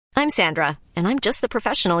I'm Sandra, and I'm just the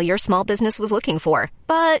professional your small business was looking for.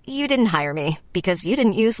 But you didn't hire me because you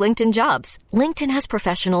didn't use LinkedIn Jobs. LinkedIn has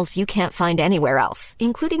professionals you can't find anywhere else,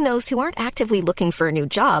 including those who aren't actively looking for a new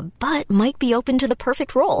job, but might be open to the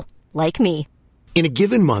perfect role, like me. In a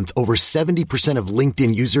given month, over 70% of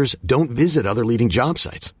LinkedIn users don't visit other leading job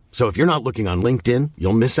sites. So if you're not looking on LinkedIn,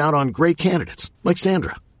 you'll miss out on great candidates like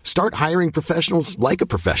Sandra. Start hiring professionals like a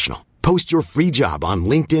professional. Post your free job on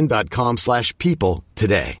linkedin.com/people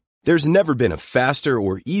today. There's never been a faster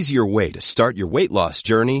or easier way to start your weight loss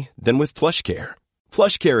journey than with PlushCare.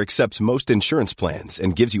 PlushCare accepts most insurance plans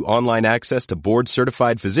and gives you online access to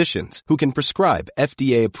board-certified physicians who can prescribe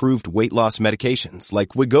FDA-approved weight loss medications like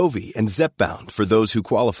Wegovy and Zepbound for those who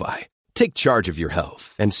qualify. Take charge of your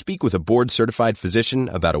health and speak with a board-certified physician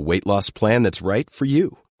about a weight loss plan that's right for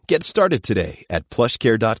you. Get started today at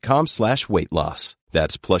plushcare.com/weight loss.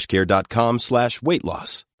 That's plushcare.com/weight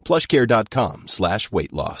loss.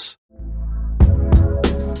 plushcare.com/weight loss.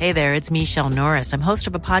 Hey there, it's Michelle Norris. I'm host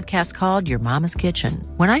of a podcast called Your Mama's Kitchen.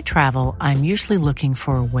 When I travel, I'm usually looking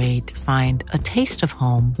for a way to find a taste of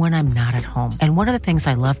home when I'm not at home. And one of the things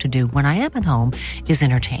I love to do when I am at home is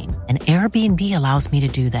entertain. And Airbnb allows me to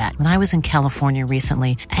do that. When I was in California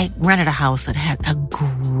recently, I rented a house that had a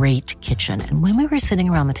great kitchen. And when we were sitting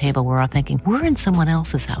around the table, we're all thinking, we're in someone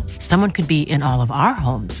else's house. Someone could be in all of our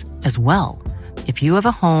homes as well. If you have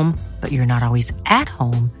a home, but you're not always at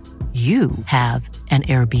home, you have an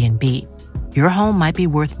Airbnb. Your home might be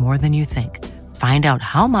worth more than you think. Find out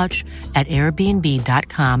how much at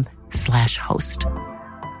airbnb.com/host.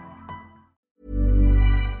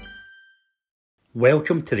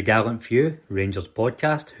 Welcome to the Gallant Few Rangers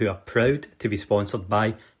podcast, who are proud to be sponsored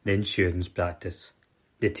by The Insurance Practice.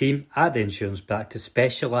 The team at The Insurance Practice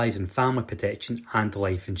specialise in family protection and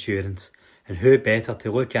life insurance, and who better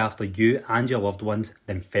to look after you and your loved ones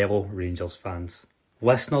than fellow Rangers fans.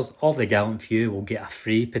 Listeners of the Gallant Few will get a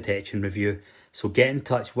free protection review, so get in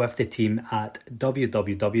touch with the team at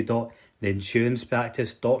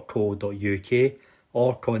www.theinsurancepractice.co.uk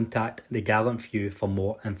or contact the Gallant Few for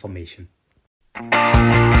more information.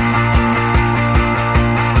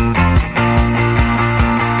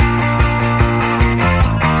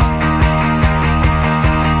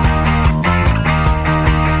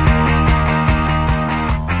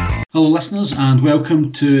 Hello listeners, and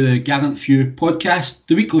welcome to the Gallant Few podcast,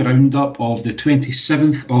 the weekly roundup of the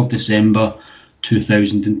 27th of December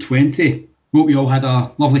 2020. Hope you all had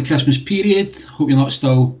a lovely Christmas period. Hope you're not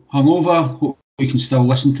still hungover. Hope you can still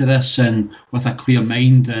listen to this and with a clear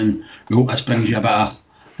mind, and we hope this brings you a bit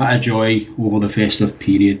of joy over the festive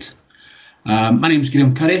period. My name's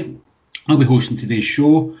Graham Curry. I'll be hosting today's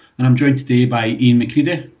show, and I'm joined today by Ian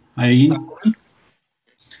McCready. Hi Ian.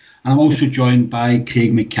 And I'm also joined by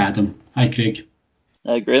Craig McAdam. Hi, Craig.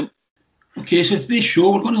 Hi, Graham. Okay, so today's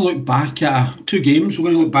show, we're going to look back at two games.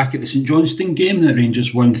 We're going to look back at the St Johnstone game that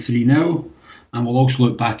Rangers won 3-0. And we'll also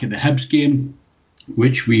look back at the Hibs game,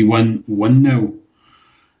 which we won 1-0.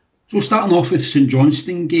 So starting off with the St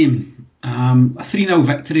Johnstone game, a 3-0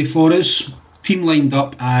 victory for us. Team lined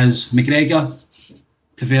up as McGregor,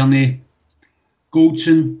 Tavernier,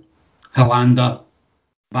 Goldson, Helander,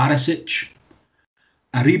 Barisic,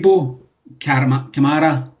 Aribo,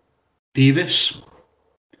 Kamara, Davis,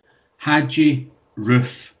 Hadji,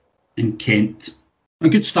 Roof and Kent. A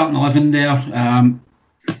good starting 11 there.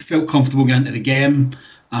 Felt comfortable getting into the game,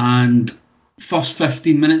 and first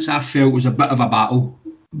 15 minutes I felt was a bit of a battle,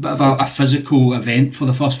 a bit of a physical event for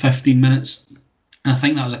the first 15 minutes. And I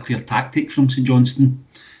think that was a clear tactic from St Johnstone.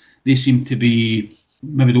 They seem to be,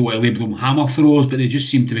 maybe don't want to label them hammer throws, but they just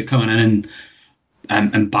seem to be coming in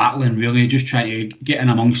and battling, really, just trying to get in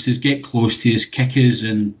amongst us, get close to us, kick us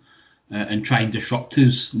and try and disrupt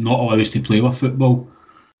us, not allow us to play with football.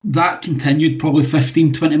 That continued probably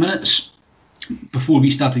 15-20 minutes before we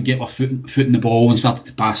started to get our foot in the ball and started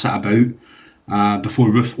to pass it about, before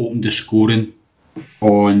Roof opened the scoring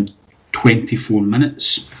on 24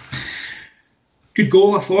 minutes. Good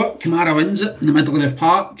goal, I thought. Kamara wins it in the middle of the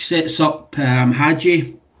park, sets up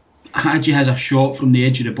Hadji. Hadji has a shot from the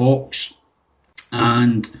edge of the box,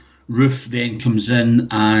 and Roof then comes in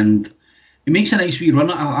and he makes a nice wee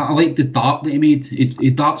run. I like the dart that he made. He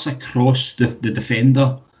darts across the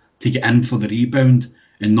defender to get in for the rebound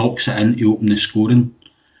and knocks it in to open the scoring.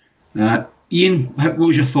 Ian, what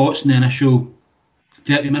was your thoughts in the initial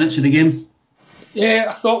 30 minutes of the game? Yeah,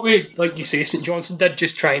 I thought we, like you say, St Johnstone did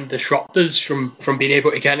just try and disrupt us from being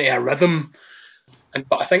able to get into a rhythm.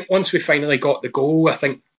 But I think once we finally got the goal, I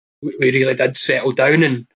think we really did settle down.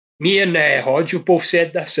 And me and Hodge have both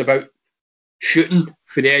said this about shooting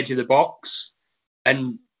for the edge of the box.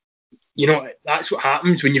 And, you know, that's what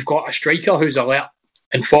happens when you've got a striker who's alert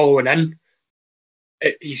and following in,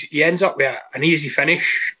 he ends up with an easy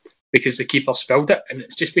finish because the keeper spilled it, and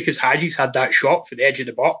it's just because Hadji's had that shot for the edge of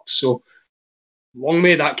the box. So long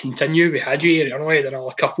may that continue with Hadji. I know he had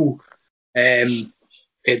another couple. He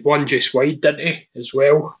had one just wide, didn't he, as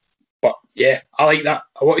well? But yeah, I like that.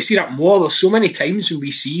 I want to see that more. There's so many times when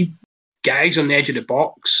we see guys on the edge of the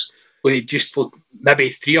box with just maybe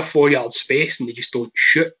 3 or 4 yards space and they just don't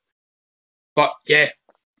shoot. But yeah,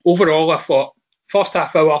 overall, I thought first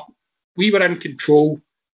half hour, we were in control.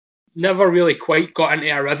 Never really quite got into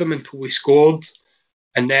a rhythm until we scored,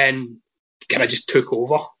 and then kind of just took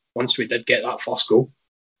over once we did get that first goal.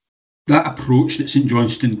 That approach that St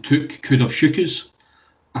Johnstone took could have shook us.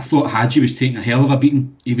 I thought Hadji was taking a hell of a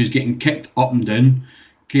beating. He was getting kicked up and down.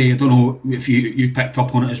 Okay, I don't know if you picked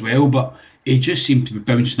up on it as well, but he just seemed to be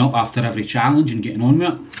bouncing up after every challenge and getting on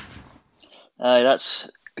with it. That's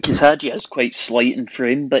because Hadji is quite slight in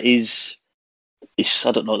frame, but he's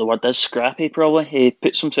I don't know what the word is, scrappy probably. He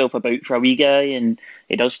puts himself about for a wee guy, and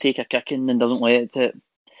he does take a kicking and doesn't let it.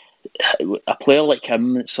 A player like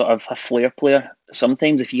him, that's sort of a flair player,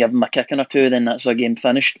 sometimes if you give him a kicking or two, then that's a game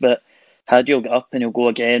finished. But Hadji will get up and he'll go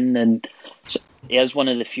again, and he is one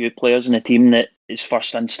of the few players in the team that his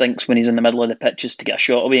first instincts when he's in the middle of the pitch is to get a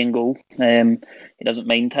shot away and goal. He doesn't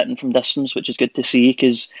mind hitting from distance, which is good to see,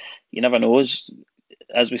 because you never know,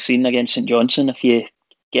 as we've seen against St Johnstone, if you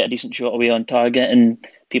get a decent shot away on target and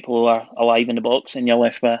people are alive in the box and you're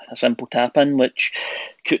left with a simple tap-in, which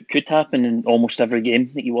could happen in almost every game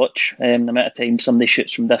that you watch. The amount of times somebody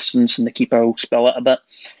shoots from distance and the keeper will spill it a bit.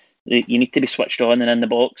 You need to be switched on and in the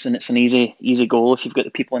box, and it's an easy goal if you've got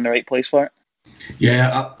the people in the right place for it.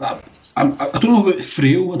 Yeah, I don't know about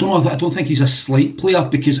Frail. I don't think he's a slight player,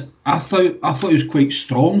 because I thought he was quite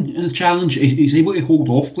strong in the challenge. He's able to hold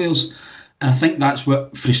off players, and I think that's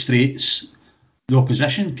what frustrates the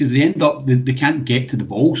opposition, because they can't get to the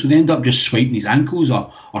ball, so they end up just swiping his ankles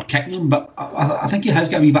or kicking him. But I think he has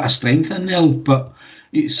got a wee bit of strength in there. But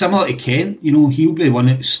it's similar to Kent, he'll be the one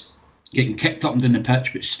that's getting kicked up and down the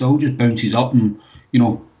pitch, but still just bounces up and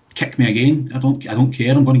kick me again. I don't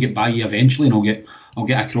care. I'm going to get by you eventually, and I'll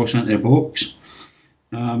get across into the box.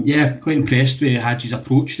 Quite impressed with Hadji's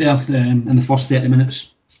approach there in the first 30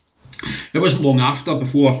 minutes. It wasn't long after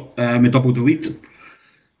before we double the lead.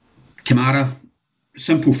 Kamara,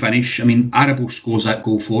 simple finish. I mean, Arable scores that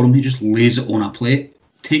goal for him. He just lays it on a plate,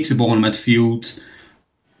 takes the ball in midfield,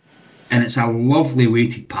 and it's a lovely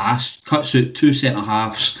weighted pass. Cuts out 2 centre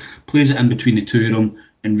halves, plays it in between the two of them,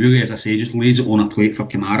 and really, as I say, just lays it on a plate for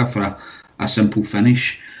Kamara for a simple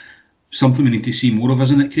finish. Something we need to see more of,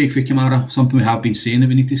 isn't it, Craig, for Kamara? Something we have been saying that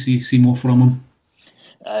we need to see more from him.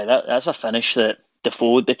 That's a finish that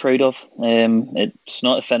Defoe would be proud of. It's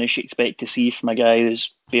not a finish you expect to see from a guy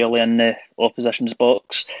who's barely in the opposition's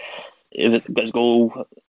box. He got his goal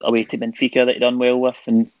away to Benfica that he done well with,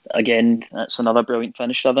 and again, that's another brilliant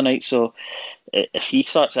finish the other night. So if he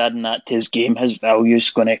starts adding that to his game, his value is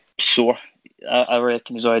going to soar. I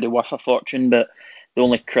reckon he's already worth a fortune, but the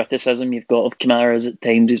only criticism you've got of Kamara is at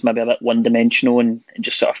times he's maybe a bit one-dimensional and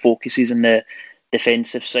just sort of focuses on the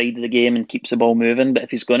defensive side of the game and keeps the ball moving. But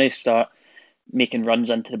if he's going to start making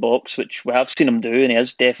runs into the box, which we have seen him do, and he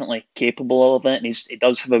is definitely capable of it, and he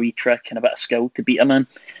does have a wee trick and a bit of skill to beat him in.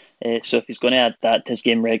 So if he's going to add that to his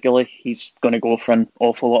game regularly, he's going to go for an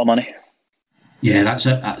awful lot of money. Yeah, that's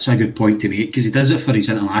a good point to make, because he does it for his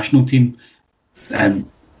international team.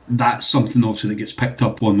 That's something obviously that gets picked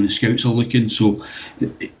up on when the scouts are looking. So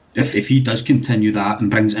if he does continue that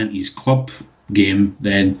and brings it into his club game,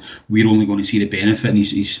 then we're only going to see the benefit, and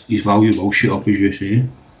his value will shoot up, as you say.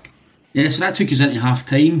 Yeah, so that took us into half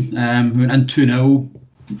time. We went in 2-0.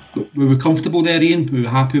 We were comfortable there, Ian. We were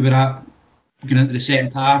happy with that going into the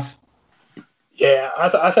second half. Yeah,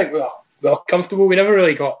 I think we were comfortable. We never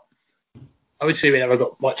really got, I would say we never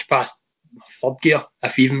got much past third gear,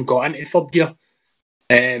 if we even got into third gear.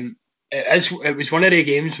 It was one of the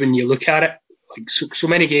games when you look at it, like so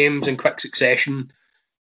many games in quick succession,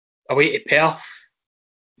 away to Perth,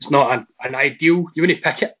 it's not an ideal. You wouldn't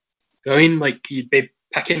pick it. You know what I mean? Like, you'd be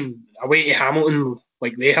picking away to Hamilton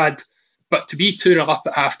like they had. But to be 2-0 up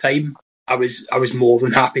at half time, I was more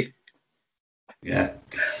than happy. Yeah.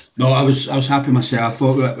 No, I was happy myself. I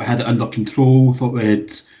thought we had it under control. I thought we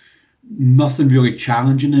had nothing really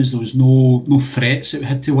challenging us. There was no threats that we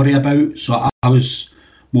had to worry about. So I was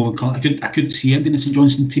more than I couldn't see anything in the St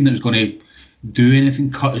Johnstone team that was going to do anything,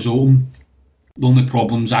 cut us open. The only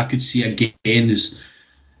problems I could see again is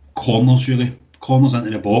corners, really. Corners into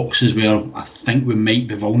the box is where I think we might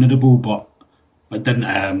be vulnerable, but it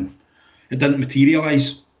didn't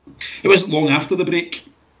materialise. It wasn't long after the break.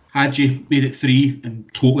 Hadji made it 3 and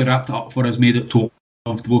totally wrapped it up for us, made it totally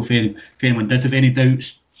comfortable. If anyone did have any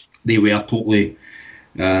doubts, they were totally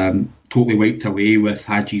wiped away with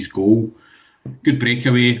Hadji's goal. Good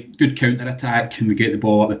breakaway, good counter attack, and we get the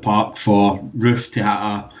ball up the park for Roof to hit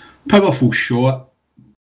a powerful shot.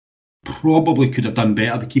 Probably could have done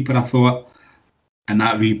better, the keeper, I thought. And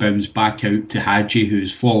that rebounds back out to Hadji,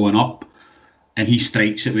 who's following up, and he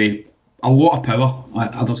strikes it with a lot of power.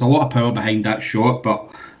 There's a lot of power behind that shot, but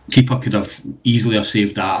keeper could have easily have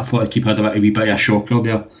saved that. I thought the keeper had a wee bit of a shocker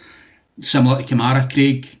there. Similar to Kamara,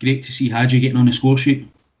 Craig. Great to see Hadji getting on the score sheet.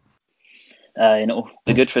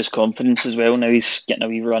 Be good for his confidence as well. Now he's getting a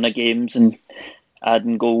wee run of games and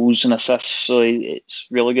adding goals and assists, so it's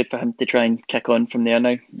really good for him to try and kick on from there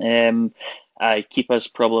now. Keeper's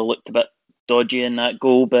probably looked a bit dodgy in that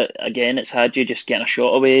goal, but again, it's Hadji just getting a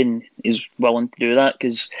shot away, and he's willing to do that,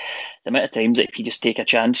 because the amount of times that if you just take a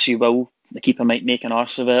chance, the keeper might make an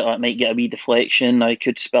arse of it, or it might get a wee deflection, or he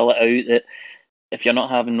could spell it out that if you're not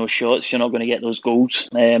having those shots, you're not going to get those goals.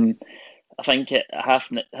 I think at half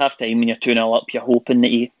time when you're 2-0 up, you're hoping that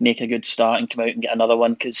you make a good start and come out and get another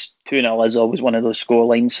one, because 2-0 is always one of those score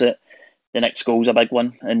lines that the next goal's a big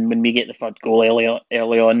one, and when we get the third goal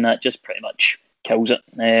early on, that just pretty much kills it.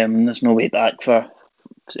 There's no way back for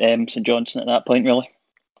St Johnstone at that point, really.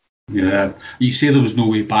 Yeah, you say there was no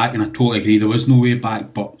way back, and I totally agree, there was no way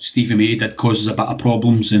back, but Stevie May did cause us a bit of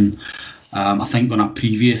problems, and I think on a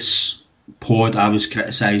previous pod I was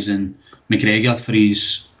criticising McGregor for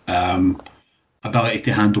his ability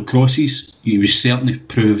to handle crosses. He was certainly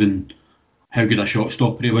proving how good a shot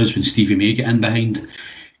stopper he was when Stevie May got in behind,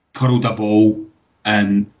 curled a ball,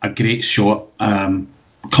 and a great shot,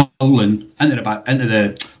 curling into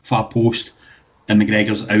the far post, and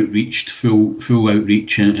McGregor's outreached, full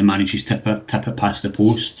outreach, and manages to tip it past the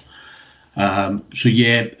post. So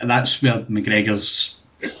yeah, that's where McGregor's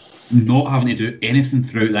not having to do anything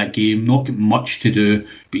throughout that game, not got much to do,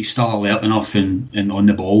 but he's still alert enough and on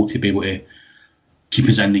the ball to be able to keep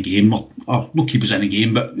us in the game, or not keep us in the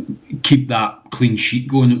game, but keep that clean sheet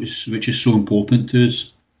going, which is so important to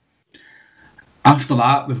us. After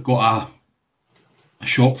that, we've got a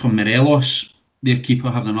shot from Morelos. Their keeper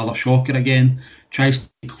having another shocker again, tries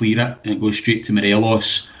to clear it, and it goes straight to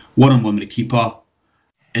Morelos. 1-on-1 with the keeper.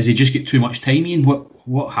 Does he just get too much time in?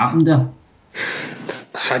 What happened there?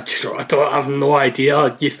 I have no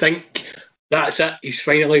idea. You think that's it? He's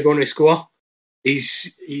finally going to score.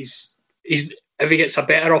 He's if he gets a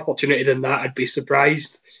better opportunity than that, I'd be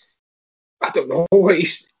surprised. I don't know.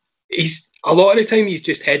 He's a lot of the time he's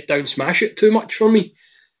just head down, smash it too much for me.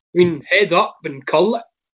 I mean, head up and curl it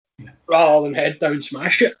rather than head down,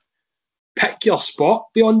 smash it. Pick your spot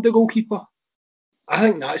beyond the goalkeeper. I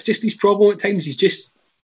think that's just his problem at times. He's just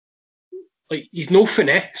he's no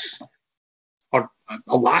finesse, or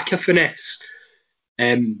a lack of finesse.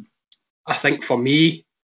 I think for me,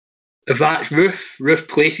 if that's Roof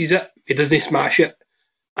places it, he doesn't smash it.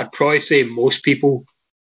 I'd probably say most people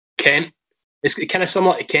Kent. It's kind of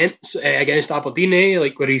similar to Kent against Aberdeen,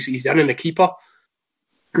 where he's in the keeper.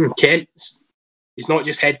 Kent, he's not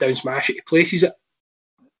just head down, smash it. He places it.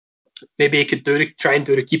 Maybe he could try and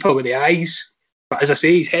do the keeper with the eyes, but as I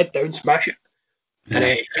say, he's head down, smash it, and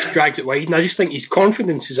he just drags it wide. And I just think his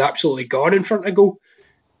confidence is absolutely gone in front of goal.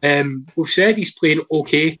 We've said he's playing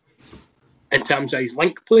okay in terms of his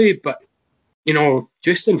link play, but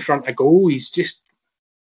just in front of goal, it's just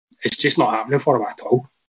not happening for him at all.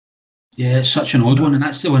 Yeah, it's such an odd one, and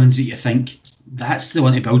that's the ones that you think that's the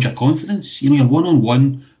one to build your confidence. You're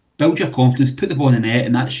 1-on-1, build your confidence, put the ball in the net,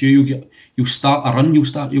 and that's you. You'll start a run.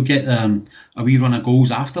 You'll get a wee run of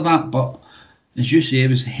goals after that. But as you say, it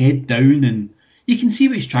was head down, and you can see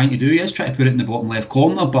what he's trying to do. He is trying to put it in the bottom left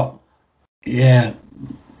corner, but yeah,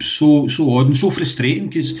 so odd and so frustrating,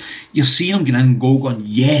 because you're seeing him getting in goal, going,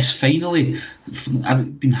 yes, finally,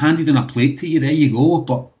 I've been handed on a plate to you. There you go,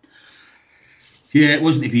 but. Yeah, it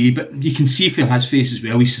wasn't to be, but you can see from his face as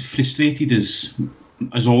well. He's frustrated as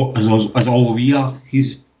all we are.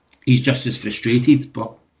 He's just as frustrated,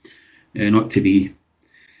 but not to be.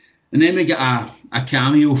 And then we get a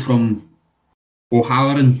cameo from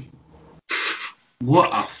O'Halloran. What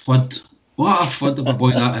a fud! What a fud of a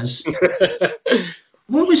boy that is.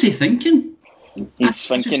 What was he thinking? He's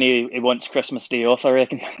thinking he wants Christmas Day off, I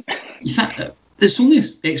reckon. There's only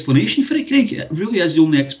explanation for it, Craig. It really is the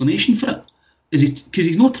only explanation for it. Is he? Because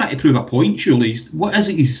he's not trying to prove a point, surely. What is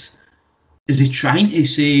it? Is he trying to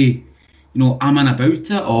say, I'm in about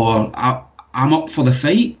it, or I'm up for the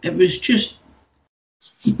fight? It was just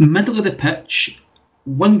middle of the pitch.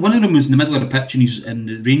 One of them was in the middle of the pitch, and he's in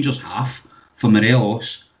the Rangers half for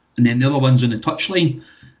Morelos, and then the other one's on the touchline.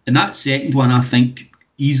 And that second one, I think,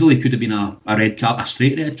 easily could have been a red card, a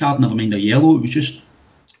straight red card, never mind a yellow. It was just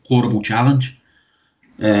horrible challenge.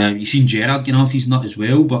 You've seen Gerrard getting off his nut as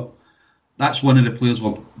well, but that's one of the players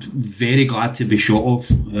we're very glad to be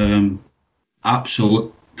short of.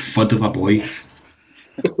 Absolute fud of a boy.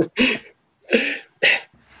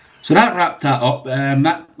 So that wrapped that up.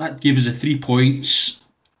 That gave us 3 points.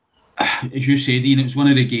 As you said, Ian, it was one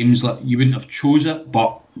of the games that you wouldn't have chose it,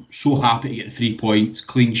 but so happy to get the 3 points,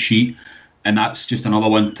 clean sheet, and that's just another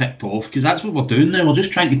one ticked off, because that's what we're doing now. We're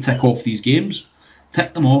just trying to tick off these games.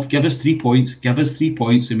 Tick them off, give us 3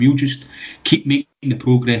 points, and we'll just keep making the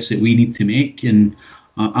progress that we need to make, and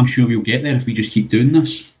I'm sure we'll get there if we just keep doing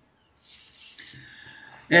this.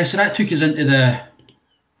 So that took us into the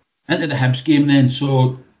Hibs game then.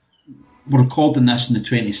 So we're recording this on the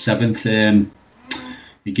 27th.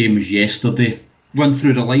 The game was yesterday. Went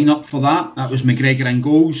through the lineup for that. That was McGregor in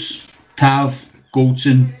goals, Tav,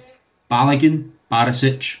 Goldson, Balogun,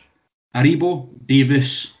 Barisic, Aribo,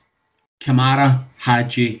 Davis, Kamara,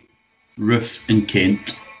 Hadji, Roof and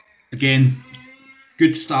Kent. Again,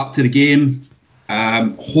 good start to the game.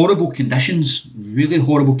 Horrible conditions, really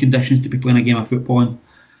horrible conditions to be playing a game of football in.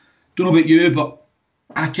 Don't know about you, but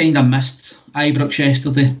I kind of missed Ibrox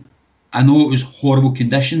yesterday. I know it was horrible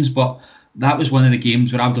conditions, but that was one of the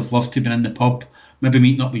games where I would have loved to have been in the pub, maybe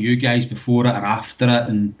meeting up with you guys before it or after it,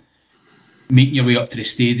 and making your way up to the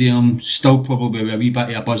stadium, still probably with a wee bit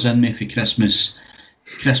of a buzz in me for Christmas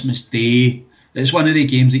Day. It's one of the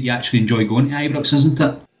games that you actually enjoy going to Ibrox, isn't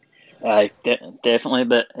it? Aye, definitely,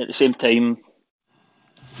 but at the same time,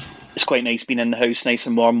 it's quite nice being in the house, nice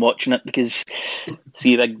and warm, watching it, because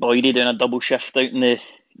see Big Boydie doing a double shift out in the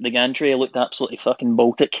gantry, it looked absolutely fucking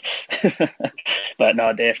Baltic. But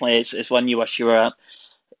no, definitely, it's one you wish you were at.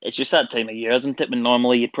 It's just that time of year, isn't it? When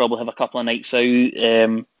normally you'd probably have a couple of nights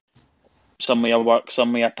out, some with your work,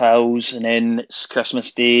 some with your pals, and then it's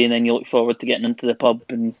Christmas Day, and then you look forward to getting into the pub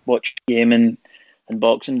and watch the game and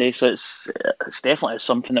Boxing Day. So it's definitely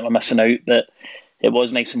something that we're missing out, but it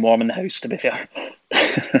was nice and warm in the house, to be fair.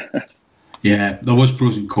 Yeah, there was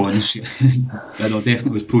pros and cons. There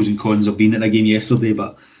definitely was pros and cons of being at a game yesterday,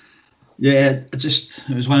 but yeah,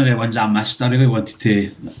 it was one of the ones I missed. I really wanted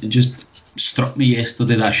to. It just struck me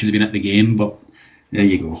yesterday that I should have been at the game, but there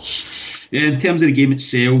you go. Yeah, in terms of the game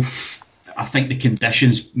itself, I think the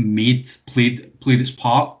conditions played its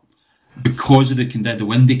part because of the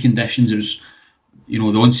windy conditions. It was, the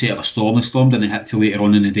onset of a storm. The storm didn't hit till later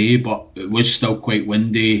on in the day, but it was still quite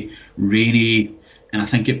windy, rainy, and I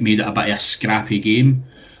think it made it a bit of a scrappy game.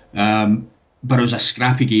 But it was a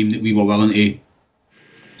scrappy game that we were willing to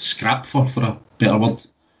scrap for a better word.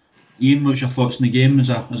 Ian, what's your thoughts on the game as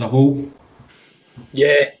a whole?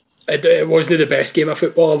 Yeah, it wasn't the best game of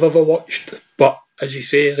football I've ever watched, but as you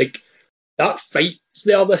say, like, that fight's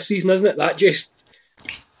there this season, isn't it? That just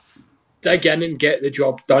dig in and get the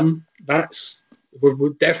job done.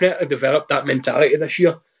 We've definitely developed that mentality this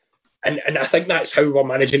year. And I think that's how we're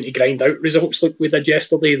managing to grind out results like we did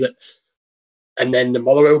yesterday. And then the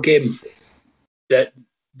Motherwell game, that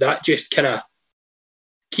just kind of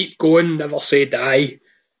keep going, never say die,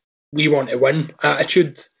 we want to win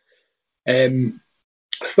attitude. I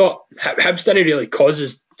thought Hibs didn't really cause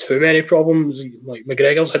us too many problems. Like,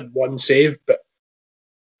 McGregor's had one save,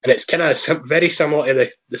 and it's kind of very similar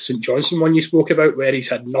to the St Johnstone one you spoke about, where he's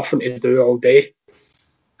had nothing to do all day,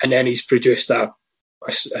 and then he's produced a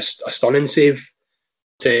stunning save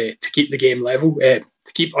to keep the game level, to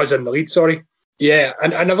keep us in the lead, sorry. Yeah,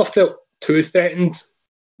 and I never felt too threatened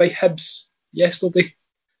by Hibs yesterday.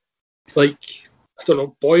 Like, I don't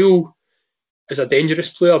know, Boyle is a dangerous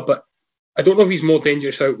player, but I don't know if he's more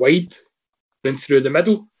dangerous out wide than through the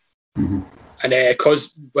middle. Mm-hmm. And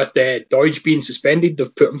because with Doidge being suspended,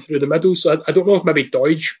 they've put him through the middle. So I don't know if maybe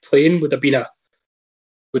Doidge playing would have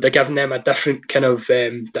given them a different kind of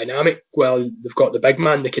dynamic. Well, they've got the big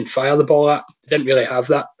man they can fire the ball at. They didn't really have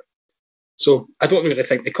that. So I don't really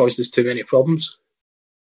think they caused us too many problems.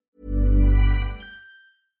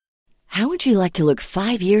 How would you like to look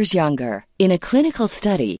 5 years younger? In a clinical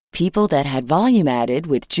study, people that had volume added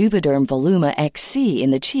with Juvederm Voluma XC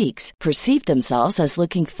in the cheeks perceived themselves as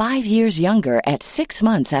looking 5 years younger at 6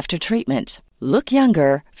 months after treatment. Look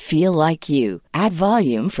younger, feel like you. Add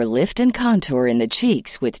volume for lift and contour in the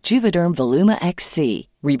cheeks with Juvederm Voluma XC.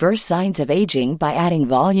 Reverse signs of aging by adding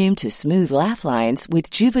volume to smooth laugh lines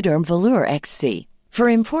with Juvederm Volure XC. For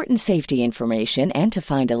important safety information and to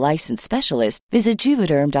find a licensed specialist, visit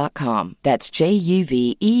Juvederm.com. That's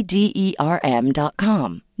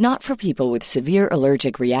JUVEDERM.com. Not for people with severe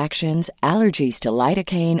allergic reactions, allergies to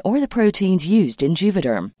lidocaine, or the proteins used in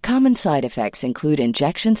Juvederm. Common side effects include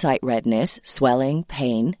injection site redness, swelling,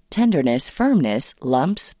 pain, tenderness, firmness,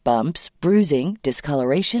 lumps, bumps, bruising,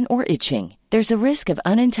 discoloration, or itching. There's a risk of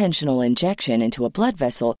unintentional injection into a blood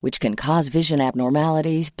vessel, which can cause vision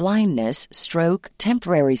abnormalities, blindness, stroke,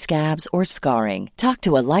 temporary scabs, or scarring. Talk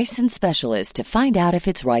to a licensed specialist to find out if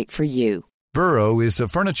it's right for you. Burrow is a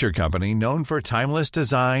furniture company known for timeless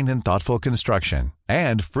design and thoughtful construction,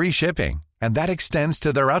 and free shipping, and that extends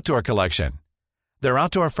to their outdoor collection. Their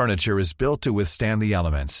outdoor furniture is built to withstand the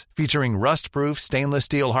elements, featuring rust-proof stainless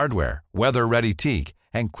steel hardware, weather-ready teak,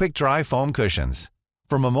 and quick-dry foam cushions.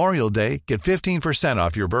 For Memorial Day, get 15%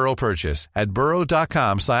 off your Burrow purchase at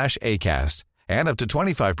burrow.com/ACAST and up to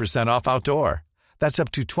 25% off outdoor. That's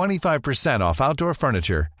up to 25% off outdoor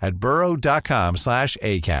furniture at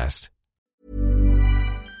burrow.com/ACAST.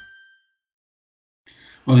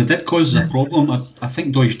 Well, they did cause a problem. I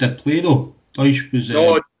think Deutsch did play, though. Deutsch was...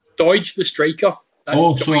 No, Deutsch, the striker.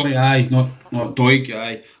 That's sorry, aye, not Doig,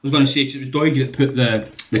 aye. I was going to say, 'cause it was Doig that put the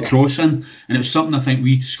cross in, and it was something I think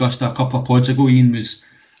we discussed a couple of pods ago, Ian, was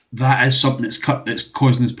that is something that's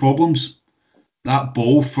causing us problems. That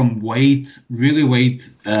ball from wide, really wide,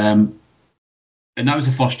 and that was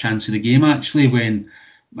the first chance of the game, actually, when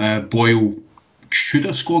Boyle should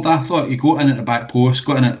have scored, I thought. He got in at the back post,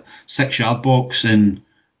 got in at 6-yard box, and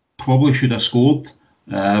probably should have scored.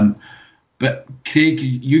 But Craig,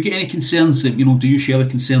 you get any concerns that, do you share the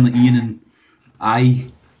concern that Ian and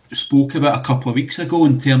I spoke about a couple of weeks ago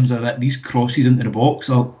in terms of that these crosses into the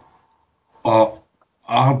box are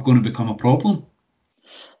going to become a problem?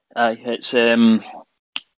 It's we've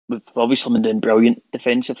obviously been doing brilliant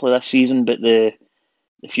defensively this season, but the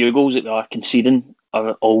few goals that we are conceding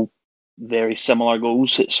are all very similar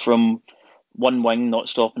goals. It's from one wing not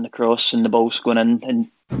stopping the cross and the ball's going in and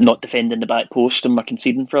not defending the back post, and we're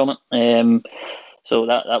conceding from it. So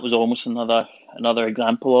that was almost another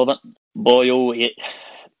example of it. Boyle,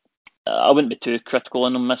 I wouldn't be too critical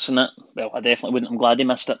on him missing it. Well, I definitely wouldn't. I'm glad he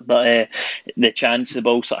missed it. But the chance, the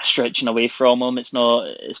ball sort of stretching away from him, it's not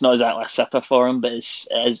exactly a sitter for him, but it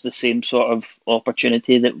is the same sort of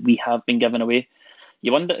opportunity that we have been giving away.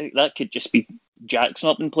 You wonder, that could just be Jack's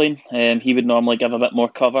not been playing. He would normally give a bit more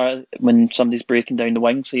cover when somebody's breaking down the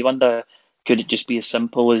wing. So you wonder, could it just be as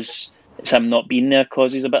simple as him not being there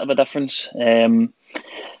causes a bit of a difference?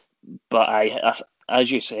 But as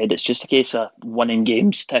you said, it's just a case of winning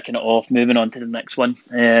games, ticking it off, moving on to the next one.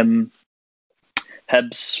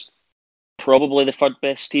 Hibs, probably the third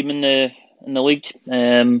best team in the league.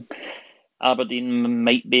 Aberdeen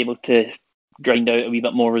might be able to grind out a wee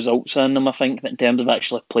bit more results on them, I think, but in terms of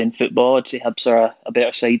actually playing football, I'd say Hibs are a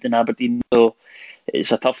better side than Aberdeen. So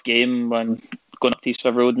it's a tough game when going up to East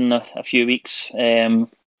River Road in a few weeks. So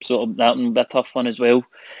that will be a tough one as well.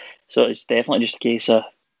 So it's definitely just a case of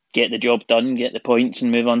get the job done, get the points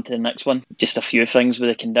and move on to the next one. Just a few things with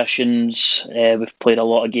the conditions. We've played a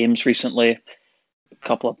lot of games recently. A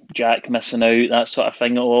couple of Jack missing out, that sort of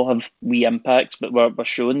thing. It'll all have wee impacts, but we're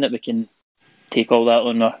showing that we can take all that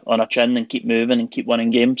on our chin and keep moving and keep winning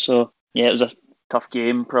games. So yeah, it was a tough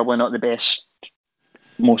game. Probably not the best,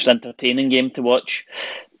 most entertaining game to watch.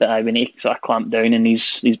 But we need to sort of clamp down on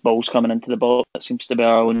these balls coming into the ball. That seems to be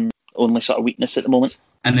our only sort of weakness at the moment.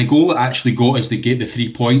 And the goal that actually got us the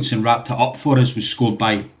 3 points and wrapped it up for us was scored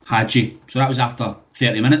by Hadji. So that was after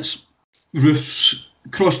 30 minutes. Roofs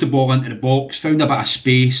crossed the ball into the box, found a bit of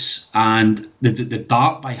space, and the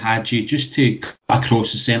dart by Hadji just to cut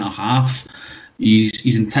across the centre half.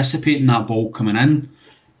 He's anticipating that ball coming in.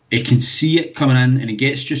 He can see it coming in, and he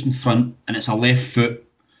gets just in front, and it's a left foot.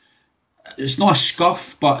 It's not a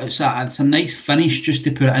scuff, but it's a nice finish just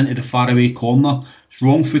to put it into the faraway corner. It's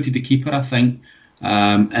wrong-footed the keeper, I think,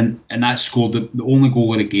 and that scored the only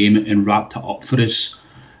goal of the game and wrapped it up for us.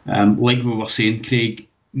 Like we were saying, Craig,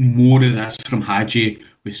 more of this from Hadji.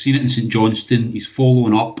 We've seen it in St Johnstone. He's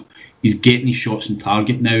following up. He's getting his shots on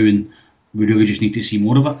target now, and we really just need to see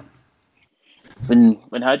more of it. When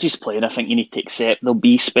Hadji's playing, I think you need to accept there'll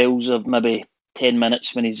be spells of maybe 10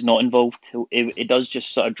 minutes when he's not involved. It does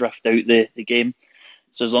just sort of drift out the game.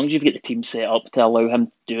 So as long as you've got the team set up to allow him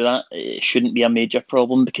to do that, it shouldn't be a major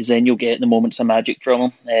problem, because then you'll get the moments of magic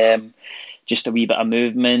from him. Just a wee bit of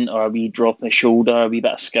movement or a wee drop in the shoulder, a wee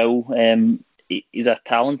bit of skill. He's a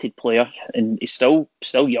talented player, and he's still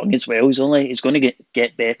young as well. He's going to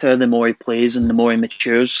get better the more he plays and the more he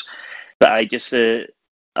matures. But I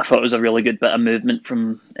thought it was a really good bit of movement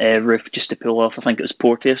from Roof just to pull off. I think it was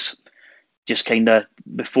Porteous. Just kind of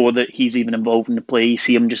before that he's even involved in the play, you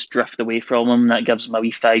see him just drift away from him. That gives him a wee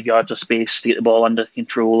 5 yards of space to get the ball under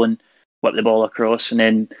control and whip the ball across, and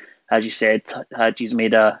then, as you said, Hadji's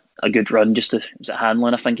made a good run. Was it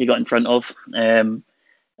Hanlon, I think he got in front of. And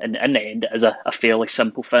in the end, it is a fairly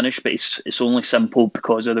simple finish, but it's only simple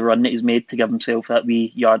because of the run that he's made to give himself that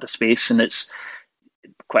wee yard of space, and it's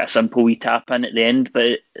quite a simple wee tap in at the end.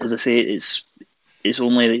 But as I say, it's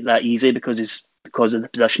only that easy because of the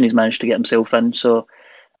position he's managed to get himself in. So,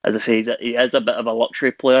 as I say, he is a bit of a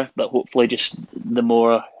luxury player, but hopefully, just the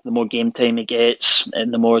more game time he gets,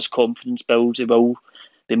 and the more his confidence builds, he will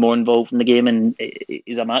be more involved in the game, and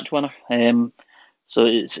he's a match winner. So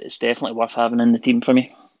it's definitely worth having in the team for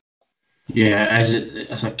me. Yeah,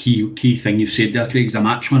 it's a key thing you've said there, Craig. He's a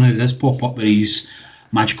match winner. He does pop up with these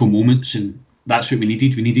magical moments, and that's what we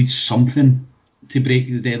needed. We needed something to break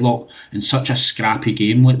the deadlock. In such a scrappy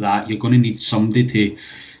game like that, you're going to need somebody to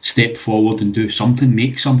step forward and do something,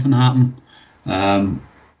 make something happen. And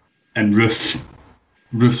Ruth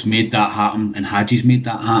made that happen, and Hadji's made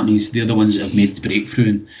that happen. They're the ones that have made the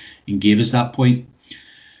breakthrough and gave us that point.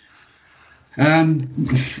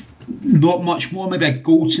 Not much more, maybe a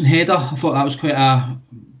Goldson header. I thought that was quite a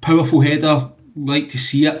powerful header. Like to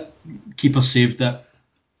see it. Keeper saved it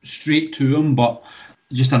straight to him, but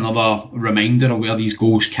just another reminder of where these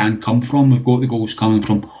goals can come from. We've got the goals coming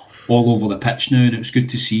from all over the pitch now, and it was good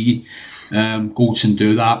to see Goldson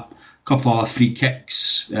do that. A couple of other free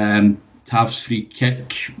kicks. Tav's free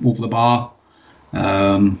kick over the bar.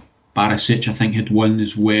 Barisic, I think, had one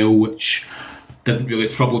as well, which didn't really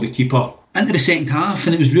trouble the keeper. Into the second half,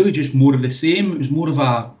 and it was really just more of the same. It was more of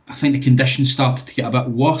I think the conditions started to get a bit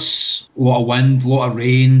worse. A lot of wind, a lot of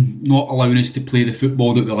rain, not allowing us to play the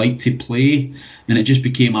football that we like to play, and it just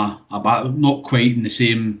became a battle, not quite in the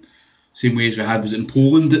same way as we had. Was it in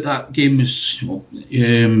Poland that game was,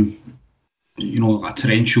 a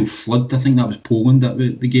torrential flood? I think that was Poland that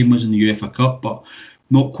the game was in the UEFA Cup, but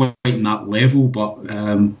not quite in that level. But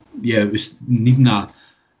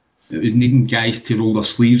it was needing guys to roll their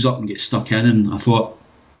sleeves up and get stuck in, and I thought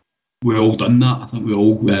we all done that. I think we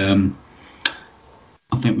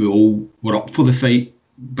all were up for the fight.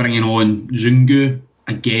 Bringing on Zungu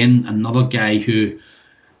again, another guy who,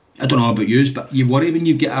 I don't know about you, but you worry when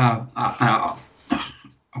you get a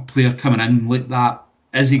player coming in like that.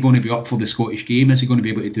 Is he going to be up for the Scottish game? Is he going to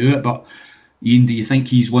be able to do it? But Ian, do you think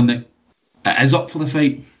he's one that is up for the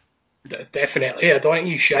fight? Definitely. I don't think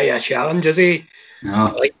he's shy of a challenge, is he?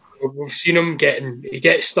 No. We've seen him he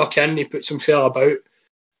gets stuck in, he puts himself about.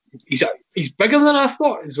 He's bigger than I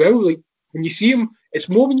thought as well. Like, when you see him, it's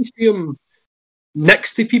more when you see him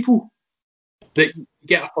next to people that you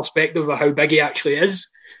get a perspective of how big he actually is.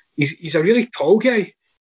 He's a really tall guy.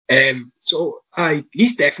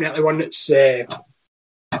 He's definitely one that's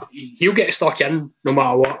he'll get stuck in no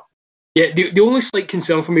matter what. Yeah, the only slight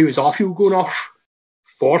concern for me was Arfield going off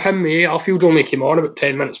for him. Arfield only came on about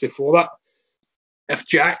 10 minutes before that. If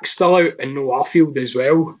Jack's still out and no Arfield as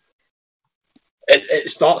well, it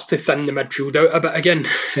starts to thin the midfield out a bit again.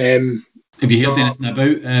 Have you heard anything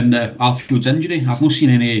about the Arfield's injury? I've not seen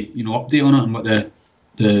any update on it and what the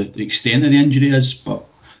extent of the injury is. But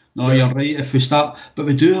no, you're right. If we start, but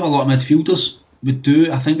we do have a lot of midfielders. We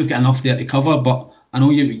do. I think we've got enough there to cover. But I know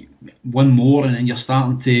you one more, and then it's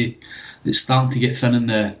starting to get thin in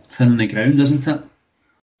the ground, isn't it?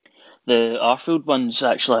 The Arfield one's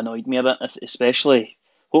actually annoyed me a bit, especially.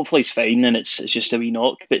 Hopefully he's fine and it's just a wee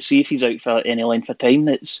knock. But see if he's out for any length of time.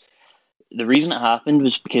 The reason it happened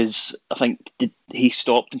was because I think he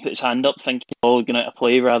stopped and put his hand up, thinking the ball going out of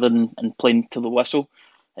play rather than playing to the whistle.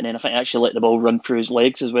 And then I think actually let the ball run through his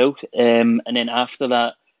legs as well. And then after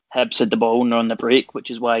that, Hibs had the ball and on the break, which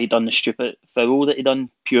is why he done the stupid foul that he done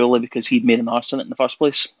purely because he'd made an arse in it in the first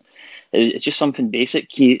place. It's just something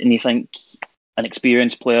basic, and you think an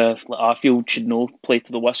experienced player like Arfield should know play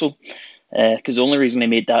to the whistle. Because the only reason he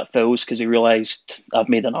made that foul is because he realised I've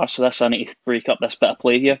made an arse of this, I need to break up this bit of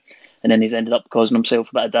play here. And then he's ended up causing himself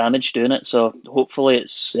a bit of damage doing it. So hopefully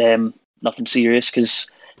it's nothing serious, because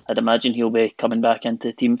I'd imagine he'll be coming back into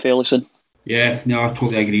the team fairly soon. Yeah, no, I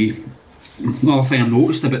totally agree. Another thing I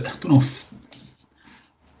noticed about, I don't know if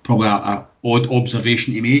probably a odd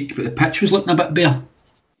observation to make, but the pitch was looking a bit bare,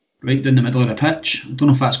 right down the middle of the pitch. I don't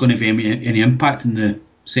know if that's going to have any impact in the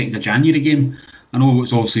 2nd of January game. I know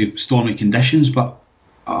it's obviously stormy conditions, but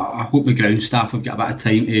I hope the ground staff have got a bit of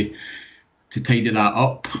time to tidy that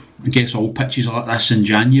up. I guess all pitches are like this in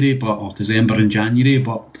January, or December and January,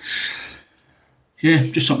 but yeah,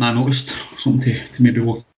 just something I noticed, something to maybe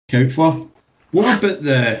look out for. What about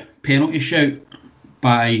the penalty shout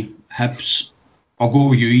by Hibs? I'll go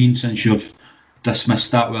with you, Ian, since you've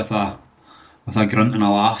dismissed that with a grunt and a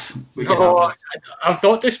laugh. No, I've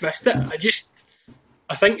not dismissed it.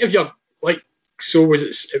 I think if you're so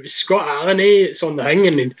was it was Scott Allen, it's on the thing,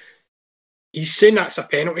 and he's saying that's a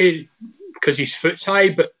penalty because his foot's high,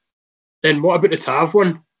 but then what about the Tav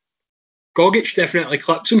one? Gogic definitely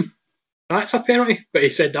clips him. That's a penalty, but he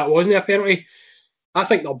said that wasn't a penalty. I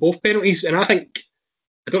think they're both penalties, and I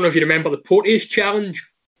don't know if you remember the Porteous challenge,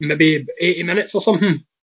 maybe 80 minutes or something.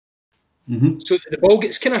 Mm-hmm. So the ball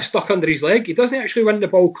gets kind of stuck under his leg. He doesn't actually win the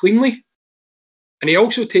ball cleanly, and he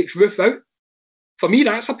also takes Roof out. For me,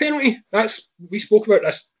 that's a penalty. We spoke about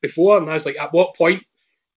this before, and I was like, at what point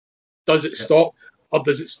does it stop or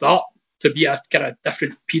does it start to be a kind of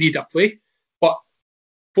different period of play? But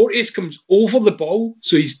Porteous comes over the ball,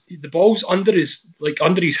 so the ball's under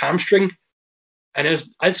his hamstring, and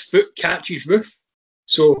his foot catches Roof.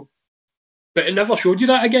 So, but it never showed you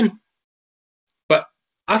that again. But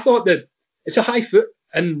I thought that it's a high foot,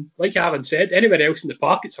 and like Alan said, anywhere else in the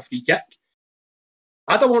park, it's a free kick.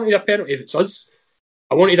 I don't want a penalty if it's us.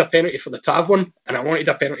 I wanted a penalty for the Tav one, and I wanted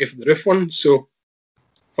a penalty for the Roof one. So,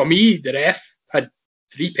 for me, the ref had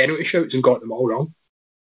 3 penalty shouts and got them all wrong.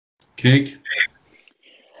 Craig?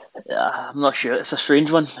 I'm not sure. It's a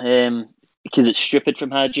strange one because it's stupid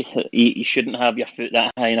from Hadji. You shouldn't have your foot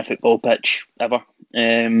that high in a football pitch, ever.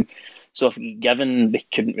 So, if given, we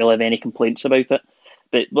couldn't really have any complaints about it.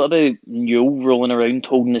 But what about Newell rolling around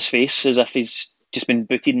holding his face as if he's just been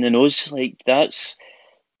booted in the nose? Like,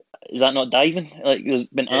 is that not diving? Like, there's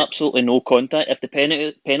been absolutely no contact. If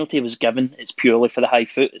the penalty was given, it's purely for the high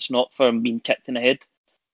foot. It's not for being kicked in the head.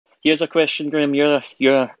 Here's a question, Graham. You're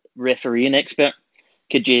a refereeing expert.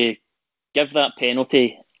 Could you give that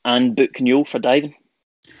penalty and book Newell for diving?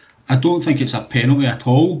 I don't think it's a penalty at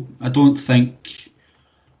all. I don't think...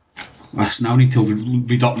 Now I need to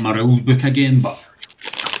read up my rules book again, but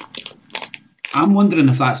I'm wondering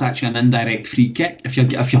if that's actually an indirect free kick. If you're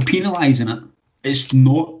penalising it, it's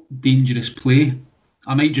not dangerous play.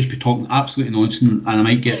 I might just be talking absolute nonsense, and I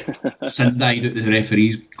might get sindicted out of the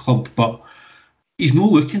referees club, but he's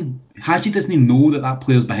not looking. Hadji doesn't even know that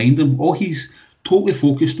player's behind him. All he's totally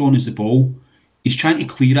focused on is the ball. He's trying to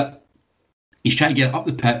clear it. He's trying to get it up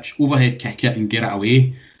the pitch, overhead kick it and get it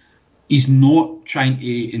away. He's not trying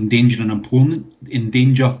to endanger an opponent.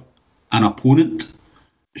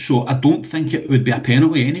 So I don't think it would be a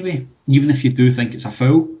penalty anyway, even if you do think it's a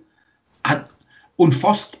foul. On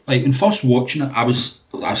first watching it, I was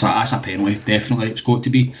like, that's a penalty, definitely, it's got to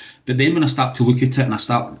be. But then when I start to look at it and I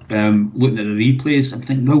start looking at the replays, I'm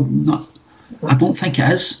thinking, well, no, I don't think it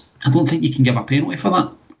is. I don't think you can give a penalty for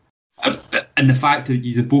that. And the fact that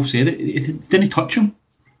you both said it didn't touch him.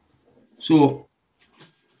 So,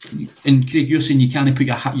 and Craig, you're saying you can't put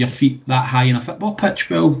your feet that high in a football pitch.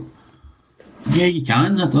 Well, yeah, you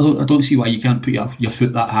can. I don't see why you can't put your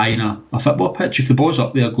foot that high in a football pitch. If the ball's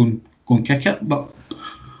up there, go and kick it. But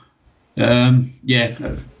I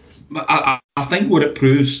think what it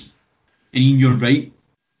proves, and Ian, you're right,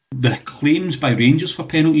 the claims by Rangers for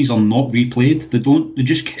penalties are not replayed. They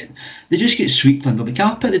just get swept under the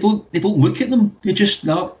carpet. They don't look at them. They just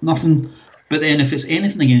nothing. But then if it's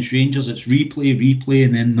anything against Rangers, it's replay,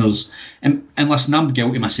 and then there's and listen, I'm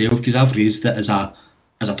guilty myself because I've raised it as a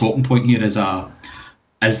talking point here as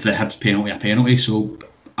the Hibs penalty a penalty. So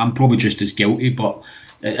I'm probably just as guilty, but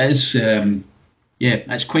it is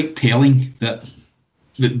it's quite telling that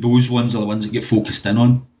those ones are the ones that get focused in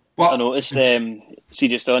on. But I noticed, see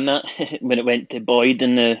just on that, when it went to Boyd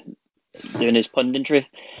and doing his punditry,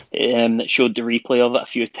 that showed the replay of it a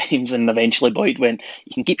few times, and eventually Boyd went,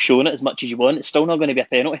 you can keep showing it as much as you want, it's still not going to be a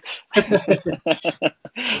penalty.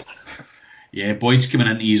 Yeah, Boyd's coming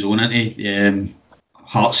into his own, isn't he?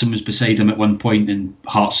 Hartson was beside him at one point, and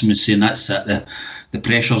Hartson was saying that's it, the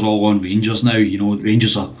pressure's all on Rangers now. You know,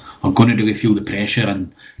 Rangers are going to really feel the pressure,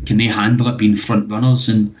 and can they handle it being front runners?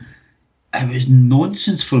 And it was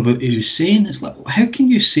nonsense for what he was saying. It's like, how can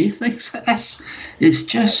you say things like this? It's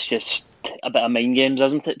just a bit of mind games,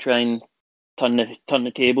 isn't it? Try and turn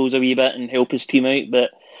the tables a wee bit and help his team out,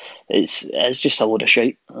 but it's just a load of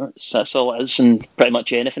shite. That's all it is, and pretty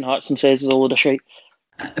much anything Hartson says is a load of shite.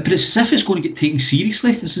 But it's as if it's going to get taken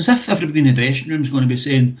seriously. It's as if everybody in the dressing room is going to be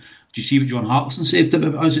saying, do you see what John Hartson said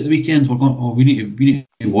about us at the weekend? We're going, we need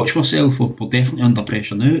to watch ourselves. We're definitely under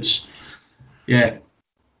pressure now. It's,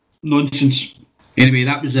 nonsense. Anyway,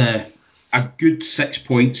 that was a good 6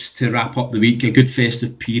 points to wrap up the week. A good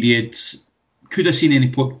festive period. Could have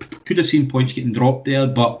seen points getting dropped there,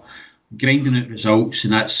 but grinding out results,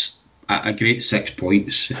 and that's a great 6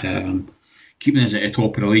 points. Keeping us at the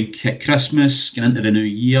top of the league at Christmas, getting into the new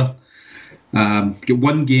year. Got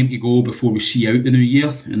one game to go before we see out the new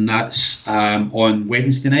year, and that's on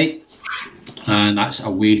Wednesday night, and that's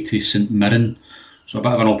away to St Mirren. So a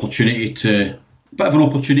bit of an opportunity to bit of an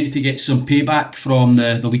opportunity to get some payback from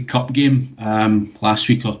the League Cup game last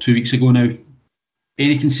week or 2 weeks ago now.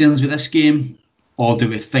 Any concerns with this game, or do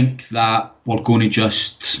we think that we're going to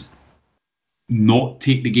just not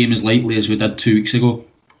take the game as lightly as we did 2 weeks ago?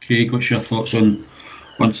 Craig, what's your thoughts on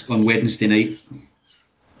Wednesday night?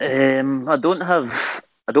 I don't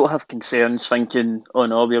have concerns thinking, oh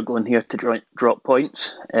no, we're going here to drop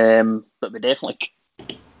points. But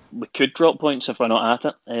we could drop points if we're not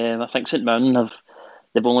at it. I think St Mirren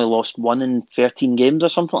they've only lost 1 in 13 games or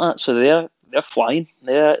something like that, so they're flying.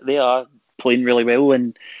 They are playing really well,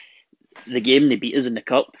 and the game they beat us in the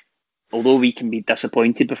cup, although we can be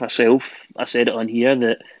disappointed with ourselves, I said it on here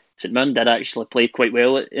that St Mirren did actually play quite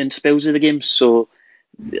well in spells of the game, so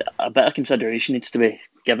a bit of consideration needs to be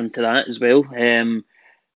given to that as well.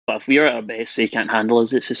 But if we are at our best, they can't handle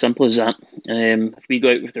us. It's as simple as that. If we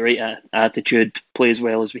go out with the right attitude, play as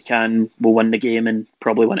well as we can, we'll win the game and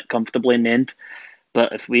probably win it comfortably in the end.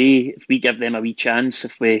 But if we give them a wee chance,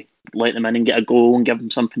 if we let them in and get a goal and give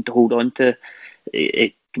them something to hold on to,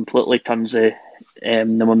 it completely turns the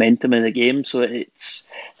momentum of the game. So it's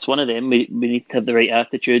one of them. We need to have the right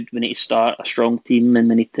attitude. We need to start a strong team, and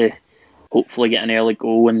we need to hopefully get an early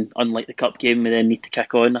goal. And unlike the cup game, we then need to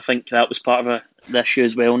kick on. I think that was part of the issue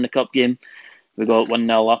as well in the cup game. We got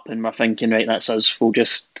 1-0 up, and we're thinking, right, that's us. We'll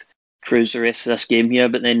just cruise the rest of this game here.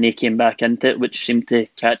 But then they came back into it, which seemed to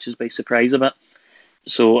catch us by surprise a bit.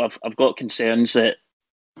 So I've got concerns that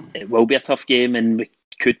it will be a tough game, and we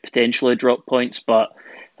could potentially drop points. But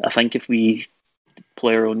I think if we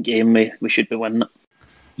play our own game, we should be winning it.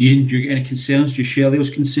 Ian, do you get any concerns? Do you share those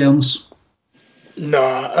concerns? No,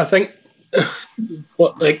 I think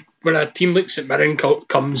when a team like St Mirren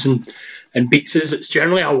comes and beats us, it's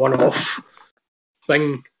generally a one-off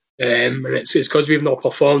thing, and it's because we've not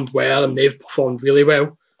performed well and they've performed really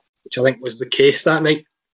well, which I think was the case that night.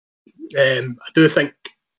 I do think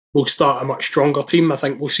we'll start a much stronger team. I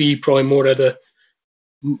think we'll see probably more of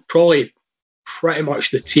probably pretty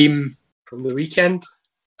much the team from the weekend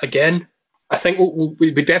again. I think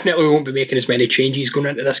we definitely won't be making as many changes going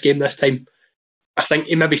into this game this time. I think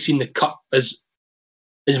he maybe seen the cup as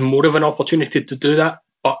more of an opportunity to do that,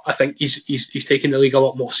 but I think he's taking the league a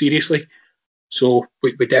lot more seriously. So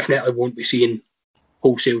we definitely won't be seeing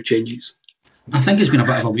wholesale changes. I think it's been a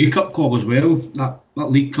bit of a wake-up call as well. That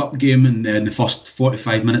League Cup game and the first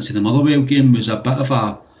 45 minutes of the Motherwell game was a bit of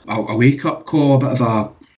a wake-up call, a bit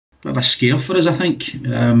of a scare for us, I think.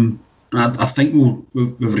 I think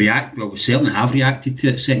we certainly have reacted to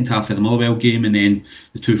it. Second half of the Motherwell game, and then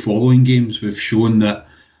the 2 following games, we've shown that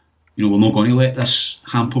we're not going to let this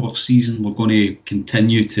hamper our season. We're going to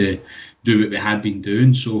continue to do what we had been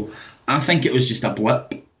doing. So I think it was just a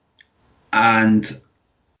blip, and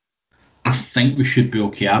I think we should be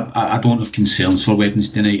okay. I don't have concerns for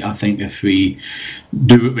Wednesday night. I think if we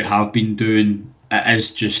do what we have been doing, it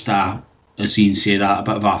is just as Ian said, a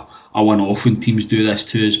bit of a one-off when teams do this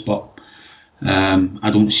to us. But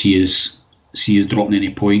I don't see us dropping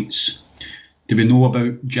any points. Do we know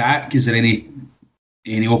about Jack? Is there any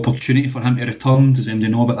opportunity for him to return? Does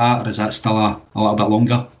anybody know about that, or is that still a little bit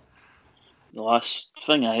longer? The last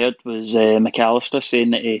thing I heard was McAllister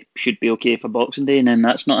saying that he should be okay for Boxing Day, and then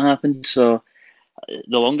that's not happened. So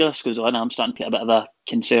the longer this goes on, I'm starting to get a bit of a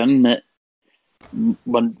concern that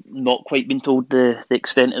we're not quite been told the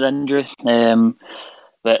extent of the injury.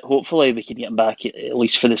 But hopefully we can get him back at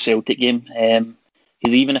least for the Celtic game.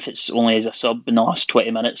 Because even if it's only as a sub in the last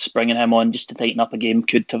 20 minutes, bringing him on just to tighten up a game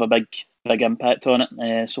could have a big impact on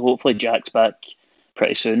it. So hopefully Jack's back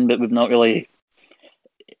pretty soon, but we've not really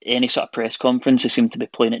any sort of press conference. They seem to be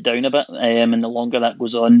playing it down a bit, and the longer that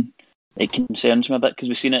goes on, it concerns me a bit, because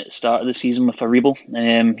we've seen it at the start of the season with Aribo.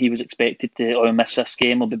 He was expected to miss this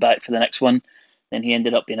game, he'll be back for the next one. Then he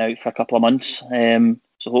ended up being out for a couple of months.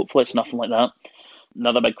 So hopefully it's nothing like that.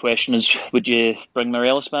 Another big question is, would you bring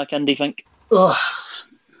Morelos back in, do you think?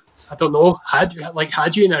 I don't know. Hadji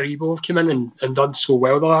and Aribo have come in and done so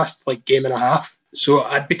well the last game and a half. So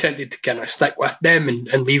I'd be tempted to kind of stick with them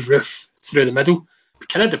and leave Roof through the middle. It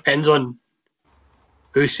kind of depends on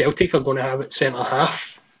who Celtic are going to have at centre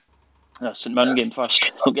half. St Mirren game first.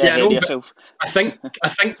 Don't get ahead of yourself. I think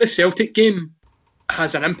the Celtic game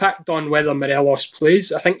has an impact on whether Morelos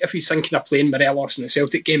plays. I think if he's thinking of playing Morelos in the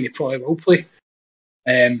Celtic game, he probably will play.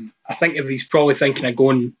 I think if he's probably thinking of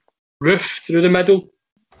going Roof through the middle,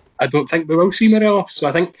 I don't think we will see Morelos. So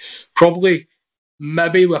I think probably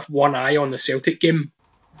maybe with one eye on the Celtic game,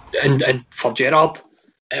 and for Gerrard,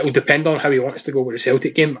 it will depend on how he wants to go with the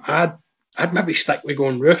Celtic game. I'd maybe stick with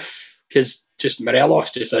going Roof, because just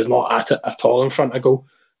Morelos just is not at it at all in front of goal,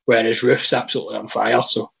 whereas Roof's absolutely on fire.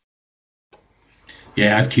 So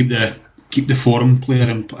yeah, I'd keep the the forum player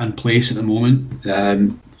in place at the moment.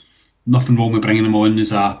 Nothing wrong with bringing him on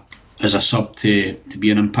as a sub to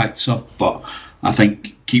be an impact sub, but I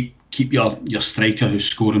think keep your striker who's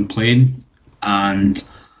scoring playing, and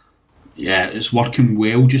yeah, it's working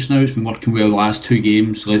well just now. It's been working well the last 2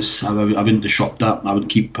 games. I wouldn't disrupt that. I would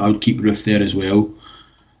keep Roof there as well,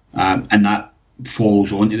 and that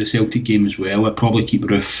follows on to the Celtic game as well. I'd probably keep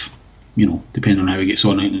Roof, depending on how he gets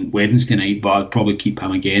on Wednesday night, but I'd probably keep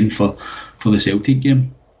him again for the Celtic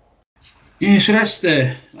game. Yeah, so that's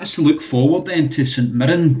the look forward then to St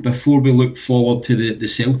Mirren before we look forward to the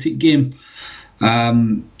Celtic game.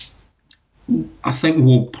 I think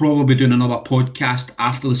we'll probably be doing another podcast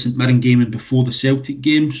after the St Mirren game and before the Celtic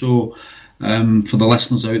game. So for the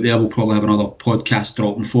listeners out there, we'll probably have another podcast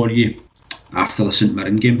dropping for you after the St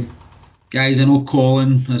Mirren game. Guys, I know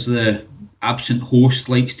Colin, as the absent host,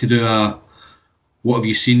 likes to do a "What have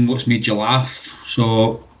you seen? What's made you laugh?"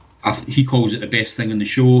 So he calls it the best thing in the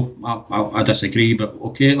show. I disagree, but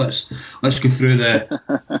okay, let's go through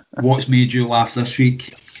the what's made you laugh this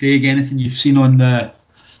week. Craig, anything you've seen on the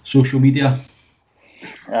social media?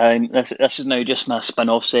 This is now just my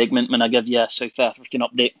spin-off segment when I give you a South African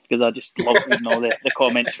update, because I just love reading all the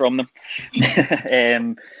comments from them.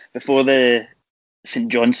 Before the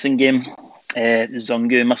St Johnstone game,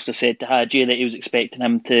 Zungu must have said to Hadji that he was expecting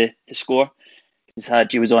him to score, because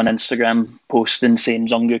Hadji was on Instagram posting saying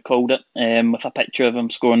Zungu called it, with a picture of him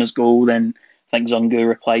scoring his goal. Then I think Zungu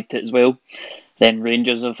replied to it as well. Then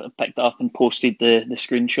Rangers have picked it up and posted the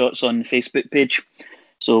screenshots on the Facebook page.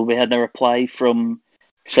 So we had a reply from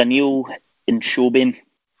Sunil in Shobin,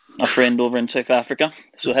 a friend over in South Africa.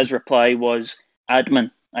 So his reply was,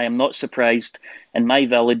 "Admin, I am not surprised. In my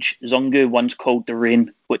village, Zungu once called the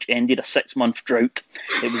rain, which ended a 6-month drought.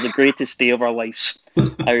 It was the greatest day of our lives.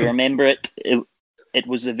 I remember it. It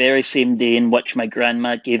was the very same day in which my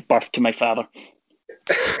grandma gave birth to my father."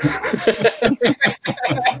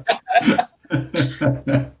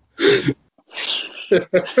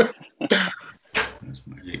 That's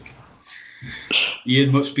magic.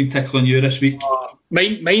 Ian, what's been tickling you this week?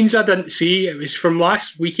 Mine's I didn't see. It was from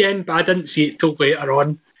last weekend, but I didn't see it till later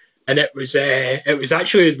on. And it was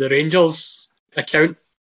actually the Rangers account,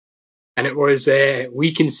 and it was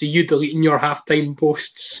 "We can see you deleting your halftime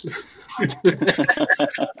posts"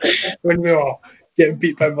 when we were getting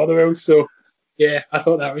beat by Motherwell. So yeah, I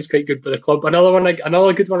thought that was quite good for the club.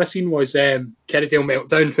 Another good one I seen was Kerrydale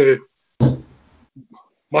Meltdown, who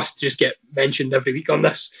must just get mentioned every week on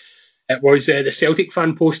this. It was the Celtic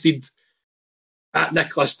fan posted at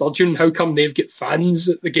Nicola Sturgeon, "How come they've got fans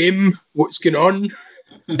at the game? What's going on?"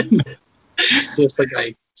 Just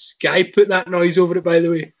like, Sky put that noise over it, by the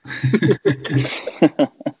way.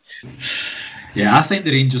 Yeah, I think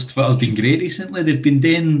the Rangers Twitter's been great recently. They've been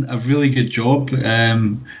doing a really good job.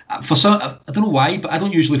 For some, I don't know why, but I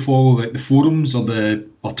don't usually follow the forums or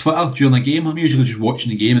Twitter during a game. I'm usually just watching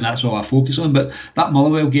the game, and that's all I focus on. But that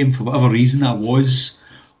Motherwell game, for whatever reason, I was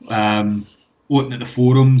looking at the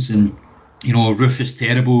forums, and Roof is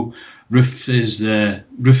terrible. Roof is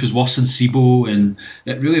worse than Sibo, and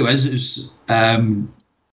it really was. It was the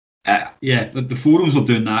forums were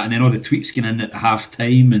doing that, and then all the tweets getting in at half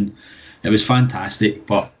time, and it was fantastic.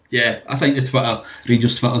 But yeah, I think the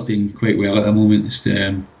Rangers Twitter's doing quite well at the moment. It's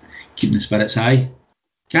keeping the spirits high.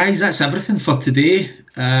 Guys, that's everything for today.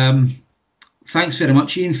 Thanks very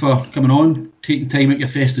much, Ian, for coming on, taking time out your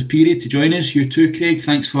festive period to join us. You too, Craig.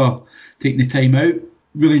 Thanks for taking the time out.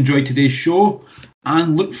 Really enjoyed today's show,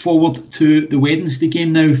 and look forward to the Wednesday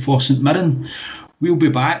game now for St Mirren. We'll be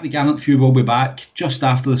back. The Gallant Few will be back just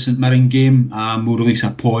after the St Mirren game. We'll release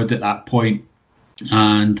a pod at that point,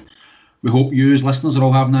 and we hope you as listeners are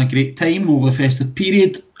all having a great time over the festive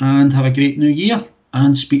period, and have a great new year,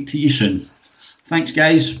 and speak to you soon. Thanks,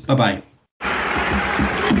 guys. Bye-bye.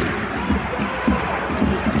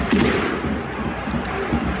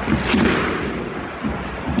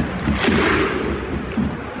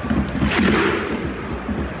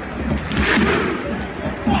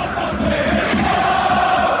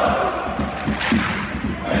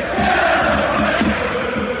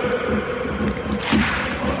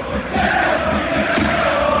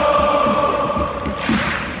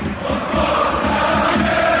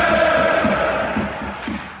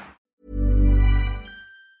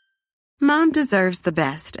 Mom deserves the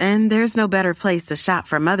best, and there's no better place to shop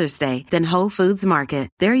for Mother's Day than Whole Foods Market.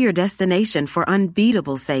 They're your destination for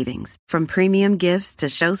unbeatable savings, from premium gifts to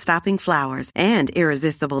show-stopping flowers and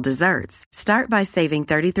irresistible desserts. Start by saving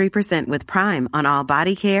 33% with Prime on all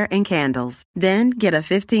body care and candles. Then get a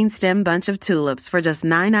 15-stem bunch of tulips for just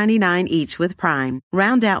 $9.99 each with Prime.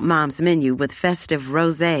 Round out Mom's menu with festive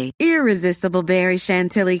rosé, irresistible berry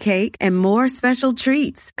chantilly cake, and more special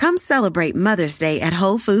treats. Come celebrate Mother's Day at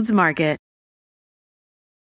Whole Foods Market.